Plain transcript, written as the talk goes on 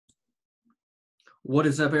What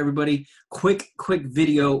is up, everybody? Quick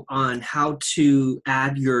video on how to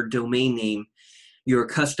add your domain name, your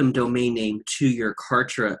custom domain name to your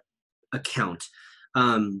Kartra account.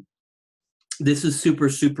 This is super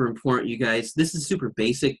important, you guys. This is super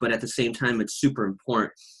basic, but at the same time, it's super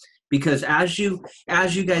important because as you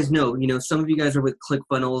guys know, some of you guys are with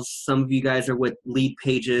ClickFunnels, some of you guys are with Lead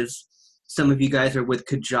Pages, some of you guys are with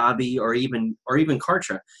Kajabi or even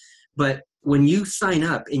Kartra. But when you sign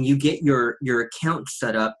up and you get your account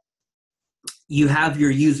set up, you have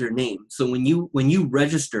your username. So when you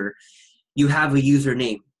register, you have a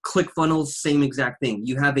username. ClickFunnels, same exact thing.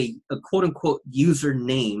 You have a quote unquote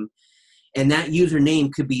username, and that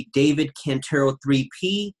username could be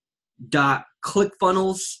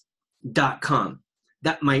davidcantero3p.clickfunnels.com.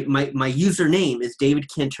 That my username is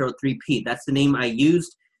davidcantero3p. That's the name I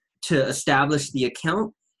used to establish the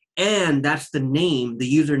account. And that's the name,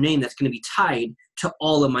 the username that's going to be tied to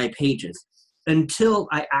all of my pages until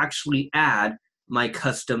I actually add my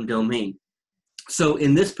custom domain. So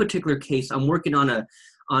in this particular case, I'm working on a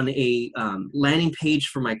landing page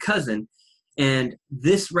for my cousin, and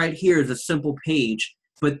this right here is a simple page,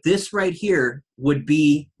 but this right here would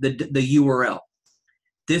be the URL.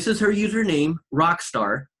 This is her username,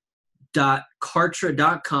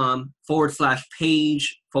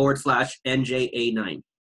 rockstar.kartra.com/page/NJA9.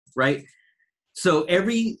 Right? So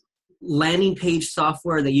every landing page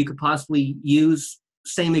software that you could possibly use,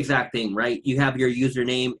 same exact thing, right? You have your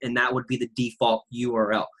username, and that would be the default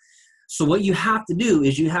URL. So what you have to do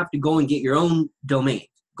is you have to go and get your own domain.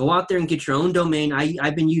 Go out there and get your own domain.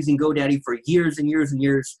 I've been using GoDaddy for years and years and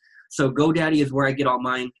years. So GoDaddy is where I get all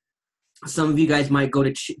mine. Some of you guys might go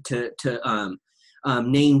to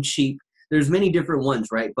Namecheap. There's many different ones,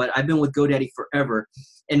 right? But I've been with GoDaddy forever.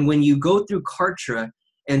 And when you go through Kartra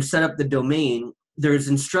and set up the domain, there's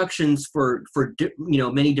instructions for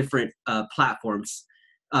many different platforms,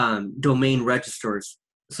 domain registers.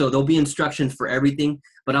 So there'll be instructions for everything,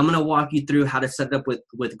 but I'm going to walk you through how to set it up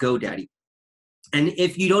with GoDaddy. And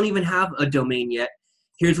if you don't even have a domain yet,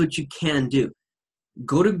 here's what you can do.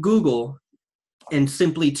 Go to Google and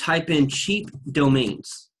simply type in cheap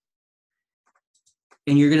domains.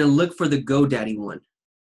 And you're going to look for the GoDaddy one.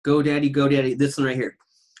 GoDaddy, this one right here.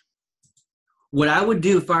 What I would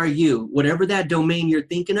do if I were you, whatever that domain you're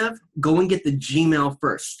thinking of, go and get the Gmail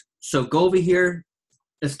first. So go over here,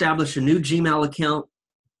 establish a new Gmail account.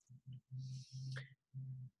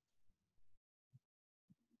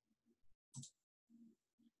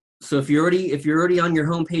 So if you're already on your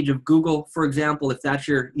homepage of Google, for example, if that's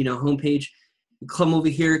your homepage, come over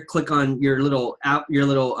here, click on your little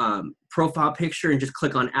profile picture, and just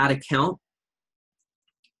click on Add Account.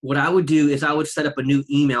 What I would do is I would set up a new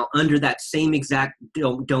email under that same exact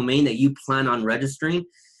domain that you plan on registering.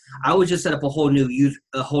 I would just set up a whole new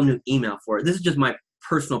email for it. This is just my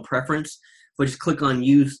personal preference, but just click on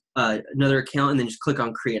Use another account, and then just click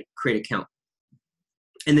on Create Account.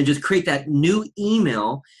 And then just create that new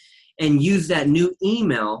email and use that new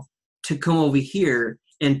email to come over here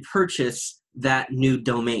and purchase that new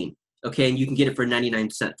domain. Okay, and you can get it for 99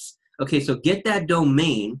 cents. Okay, so get that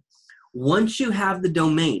domain. Once you have the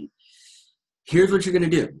domain, here's what you're going to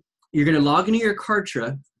do. You're going to log into your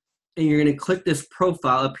Kartra, and you're going to click this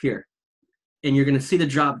profile up here. And you're going to see the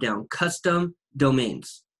drop down, Custom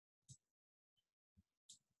Domains.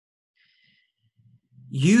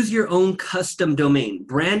 Use your own custom domain.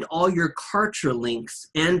 Brand all your Kartra links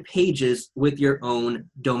and pages with your own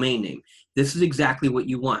domain name. This is exactly what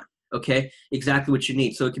you want, okay? Exactly what you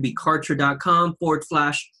need. So it could be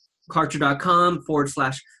kartra.com/Kartra.com/.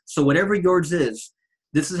 So whatever yours is,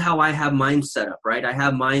 this is how I have mine set up, right? I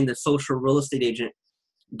have mine, the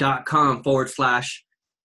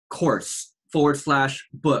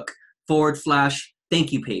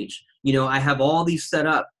socialrealestateagent.com/course/book/thank you page. I have all these set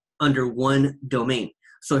up under one domain.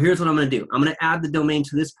 So here's what I'm going to do. I'm going to add the domain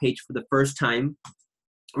to this page for the first time.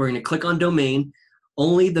 We're going to click on domain,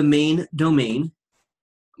 only the main domain.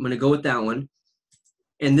 I'm going to go with that one.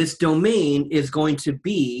 And this domain is going to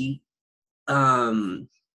be, and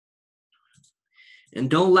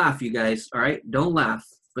don't laugh, you guys, all right? Don't laugh,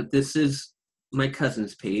 but this is my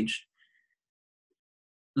cousin's page.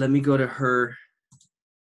 Let me go to her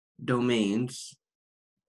domains.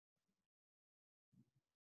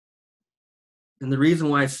 And the reason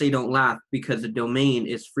why I say don't laugh, because the domain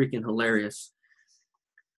is freaking hilarious.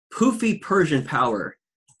 Poofy Persian Power.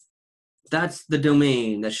 That's the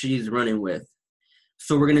domain that she's running with.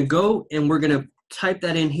 So we're going to go and we're going to type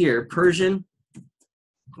that in here. Persian,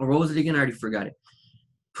 or what was it again? I already forgot it.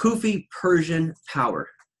 Poofy Persian Power.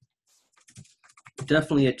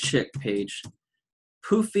 Definitely a chick page.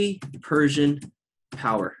 Poofy Persian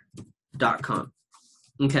Power.com.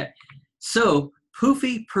 Okay, so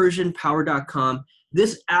poofypersianpower.com.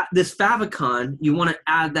 This favicon, you want to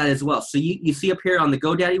add that as well. So you see up here on the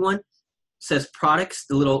GoDaddy one, it says products,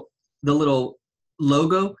 the little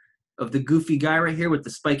logo of the goofy guy right here with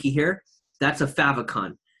the spiky hair. That's a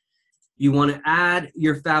favicon. You want to add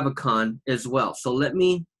your favicon as well. So let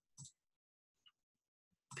me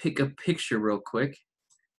pick a picture real quick.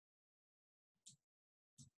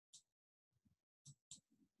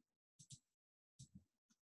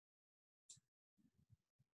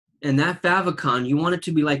 And that favicon, you want it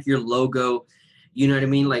to be like your logo. You know what I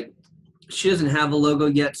mean? Like, she doesn't have a logo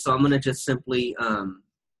yet, so I'm going to just simply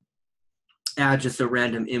add just a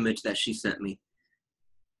random image that she sent me.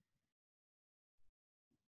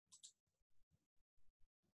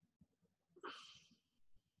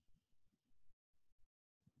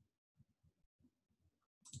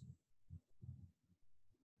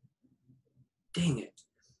 Dang it.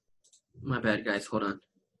 My bad, guys. Hold on.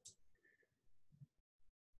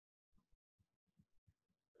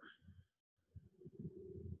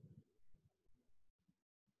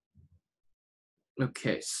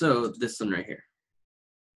 Okay, so this one right here.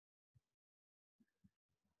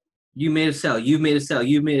 You made a sale. You've made a sale.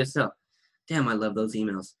 You've made a sale. Damn, I love those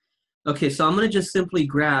emails. Okay, so I'm going to just simply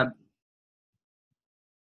grab.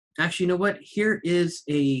 Actually, you know what? Here is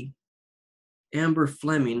a Amber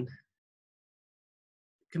Fleming.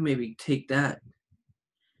 I can maybe take that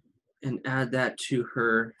and add that to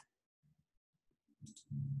her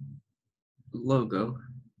logo.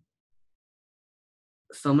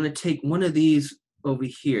 So I'm going to take one of these over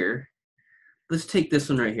here. Let's take this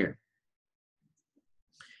one right here.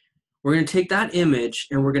 We're going to take that image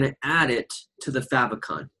and we're going to add it to the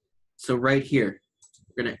favicon. So right here,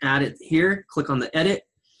 we're going to add it here. Click on the edit.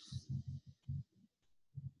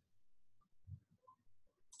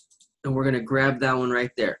 And we're going to grab that one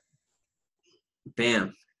right there.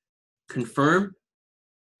 Bam. Confirm.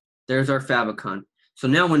 There's our favicon. So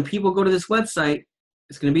now when people go to this website,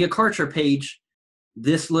 it's going to be a Kartra page.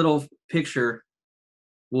 This little picture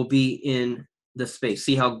will be in the space.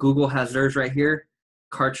 See how Google has theirs right here?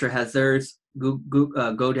 Kartra has theirs.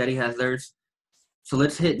 GoDaddy has theirs. So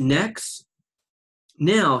let's hit next.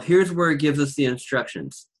 Now, here's where it gives us the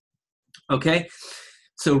instructions. Okay?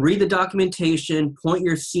 So read the documentation, point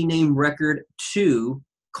your CNAME record to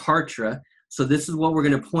Kartra. So this is what we're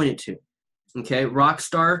going to point it to. Okay?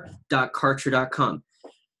 rockstar.kartra.com.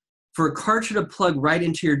 For Kartra to plug right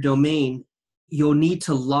into your domain, you'll need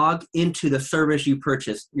to log into the service you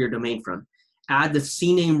purchased your domain from. Add the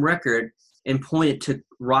CNAME record and point it to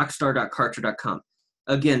rockstar.kartra.com.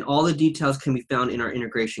 Again, all the details can be found in our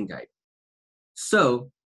integration guide.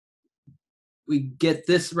 So we get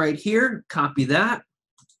this right here, copy that.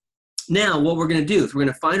 Now what we're going to do is we're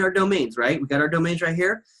going to find our domains, right? We got our domains right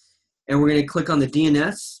here, and we're going to click on the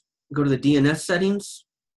DNS, go to the DNS settings.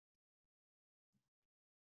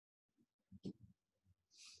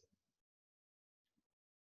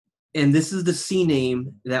 And this is the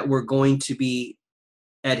CNAME that we're going to be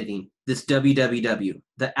editing, this www,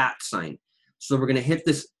 the @ sign. So we're going to hit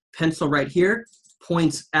this pencil right here,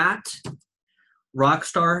 points at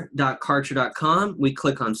rockstar.kartra.com. We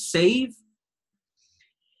click on save.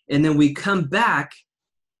 And then we come back.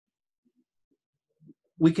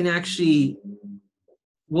 We can actually,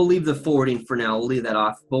 we'll leave the forwarding for now. We'll leave that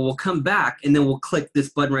off. But we'll come back and then we'll click this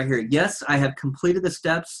button right here. Yes, I have completed the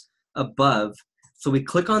steps above. So we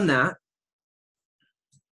click on that.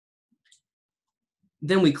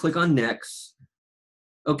 Then we click on next.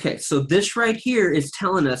 Okay, so this right here is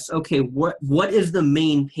telling us, okay, what is the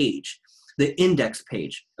main page? The index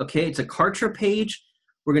page. Okay, it's a Kartra page.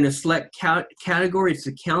 We're going to select category, it's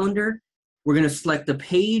the calendar. We're going to select the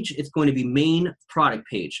page, it's going to be main product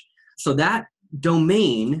page. So that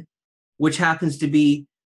domain, which happens to be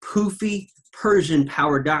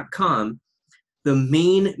poofypersianpower.com, the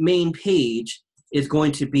main page is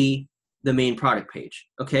going to be the main product page,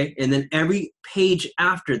 okay? And then every page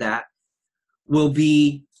after that will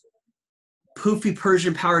be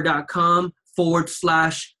poofypersianpower.com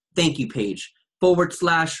 / thank you page, /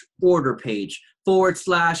 order page, /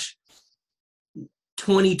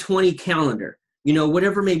 2020 calendar, you know,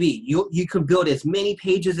 whatever it may be. You can build as many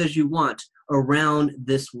pages as you want around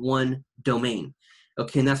this one domain,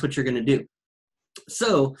 okay? And that's what you're going to do.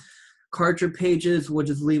 So Kartra pages, we'll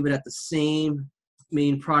just leave it at the same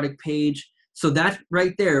main product page. So that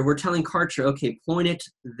right there, we're telling Kartra, okay, point it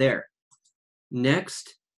there.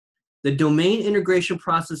 Next, the domain integration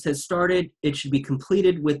process has started. It should be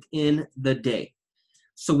completed within the day.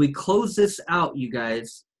 So we close this out, you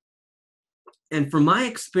guys. And from my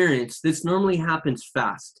experience, this normally happens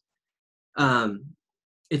fast.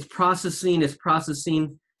 It's processing, it's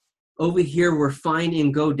processing. Over here, we're fine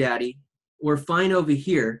in GoDaddy. We're fine over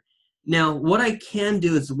here. Now, what I can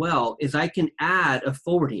do as well is I can add a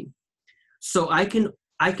forwarding. So I can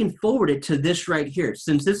forward it to this right here.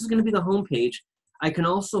 Since this is going to be the home page, I can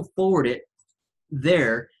also forward it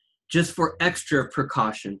there just for extra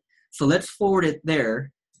precaution. So let's forward it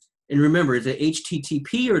there. And remember, is it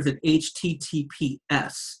HTTP or is it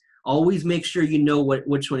HTTPS? Always make sure you know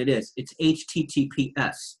which one it is. It's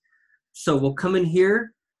HTTPS. So we'll come in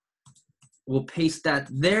here. We'll paste that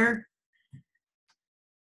there.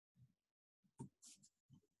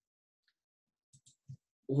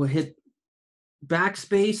 We'll hit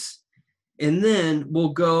backspace, and then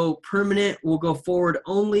we'll go permanent. We'll go forward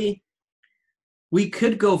only. We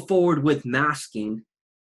could go forward with masking.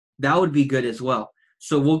 That would be good as well.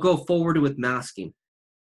 So we'll go forward with masking.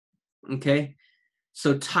 Okay.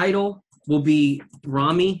 So title will be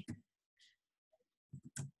Rami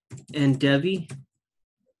and Devi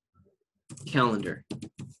calendar.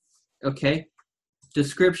 Okay.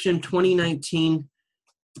 Description 2019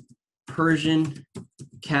 Persian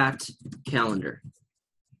cat calendar.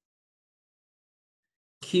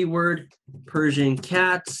 Keyword Persian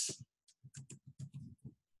cats,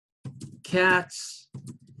 cats,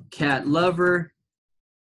 cat lover,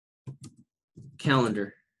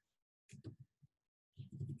 calendar.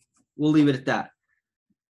 We'll leave it at that.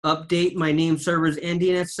 Update my name servers and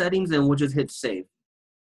DNS settings, and we'll just hit save.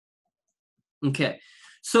 Okay,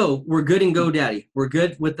 so we're good in GoDaddy. We're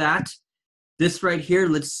good with that. This right here,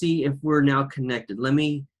 let's see if we're now connected. Let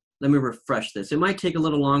me refresh this. It might take a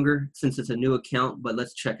little longer since it's a new account, but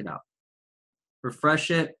let's check it out.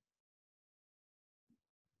 Refresh it.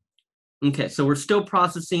 Okay, so we're still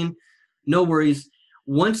processing. No worries.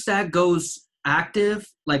 Once that goes active,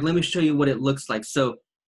 like let me show you what it looks like. So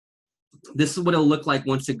this is what it'll look like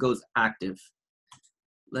once it goes active.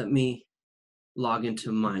 Let me log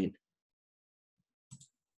into mine.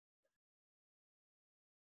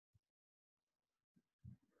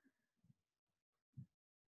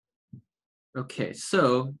 Okay,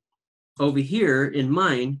 so over here in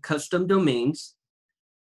mine, custom domains,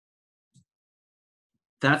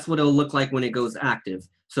 that's what it'll look like when it goes active.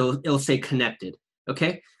 So it'll say connected,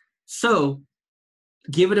 okay? So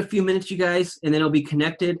give it a few minutes, you guys, and then it'll be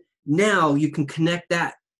connected. Now you can connect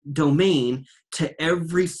that domain to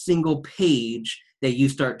every single page that you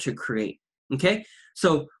start to create, okay?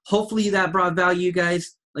 So hopefully that brought value, you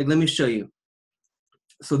guys. Like, let me show you.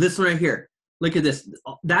 So this one right here. Look at this.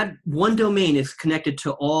 That one domain is connected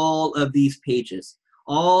to all of these pages.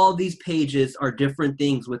 All these pages are different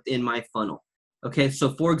things within my funnel. Okay,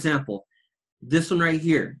 so for example, this one right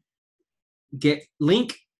here, get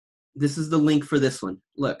link. This is the link for this one.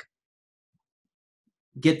 Look,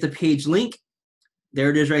 get the page link.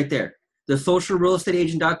 There it is right there.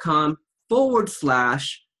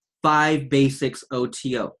 thesocialrealestateagent.com/5basics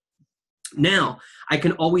OTO. Now, I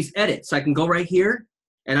can always edit. So I can go right here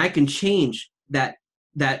and I can change that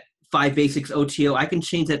 5 basics OTO. I can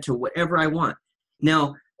change that to whatever I want.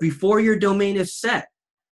 Now, before your domain is set,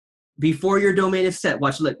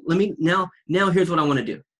 watch, look, let me, now here's what I want to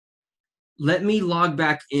do. Let me log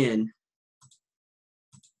back in.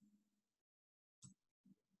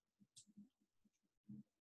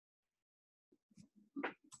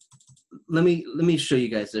 Let me show you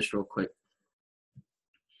guys this real quick.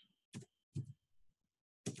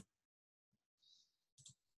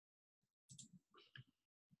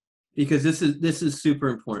 Because this is super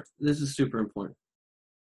important. This is super important.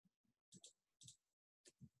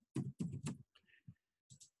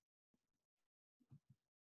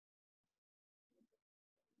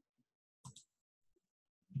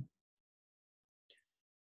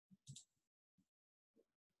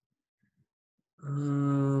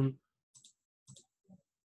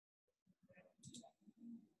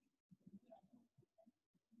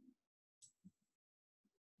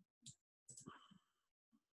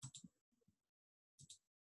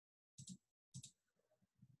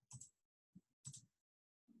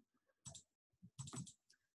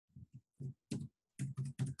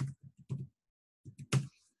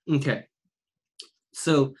 Okay,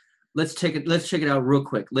 so let's check it out real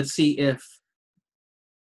quick. Let's see if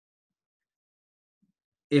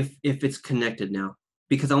it's connected now,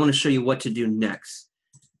 because I want to show you what to do next.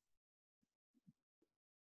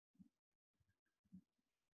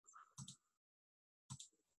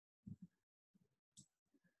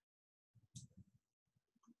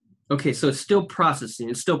 Okay, so it's still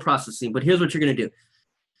processing. But here's what you're going to do.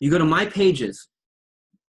 You go to My Pages.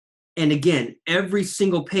 And again, every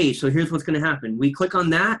single page. So here's what's going to happen. We click on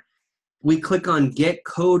that. We click on Get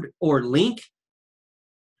Code or Link.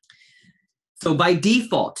 So by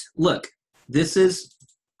default, look, this is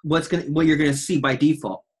what you're gonna see by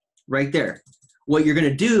default, right there. What you're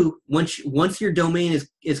gonna do once your domain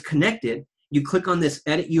is connected, you click on this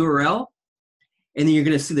edit URL, and then you're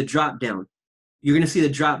gonna see the drop down. You're gonna see the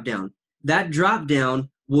drop down. That drop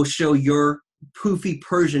down will show your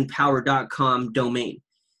poofypersianpower.com domain.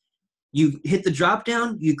 You hit the drop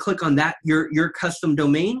down, you click on that, your custom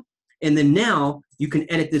domain, and then now you can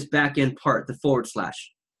edit this back end part, the /.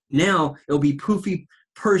 Now it'll be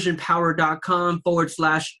poofypersianpower.com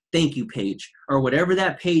 / thank you page, or whatever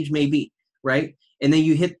that page may be, right? And then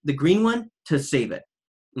you hit the green one to save it,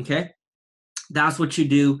 okay? That's what you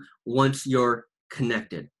do once you're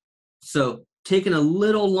connected. So taking a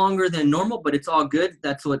little longer than normal, but it's all good.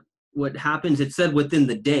 That's what happens. It said within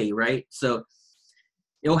the day, right? So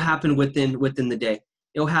it'll happen within the day.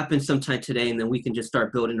 It'll happen sometime today, and then we can just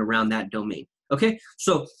start building around that domain. Okay,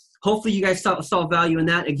 so hopefully you guys saw value in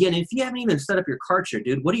that. Again, if you haven't even set up your Kartra,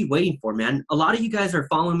 dude, what are you waiting for, man? A lot of you guys are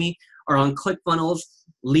following me, are on ClickFunnels,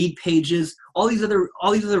 Lead Pages, all these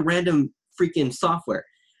other random freaking software.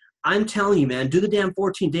 I'm telling you, man, do the damn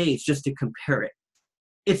 14 days just to compare it.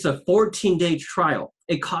 It's a 14-day trial.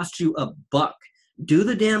 It costs you $1. Do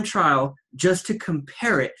the damn trial just to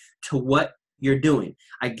compare it to what you're doing.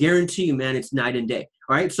 I guarantee you, man, it's night and day.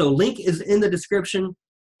 All right, so link is in the description,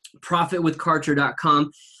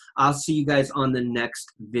 profitwithkartra.com. I'll see you guys on the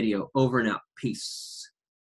next video. Over and out. Peace.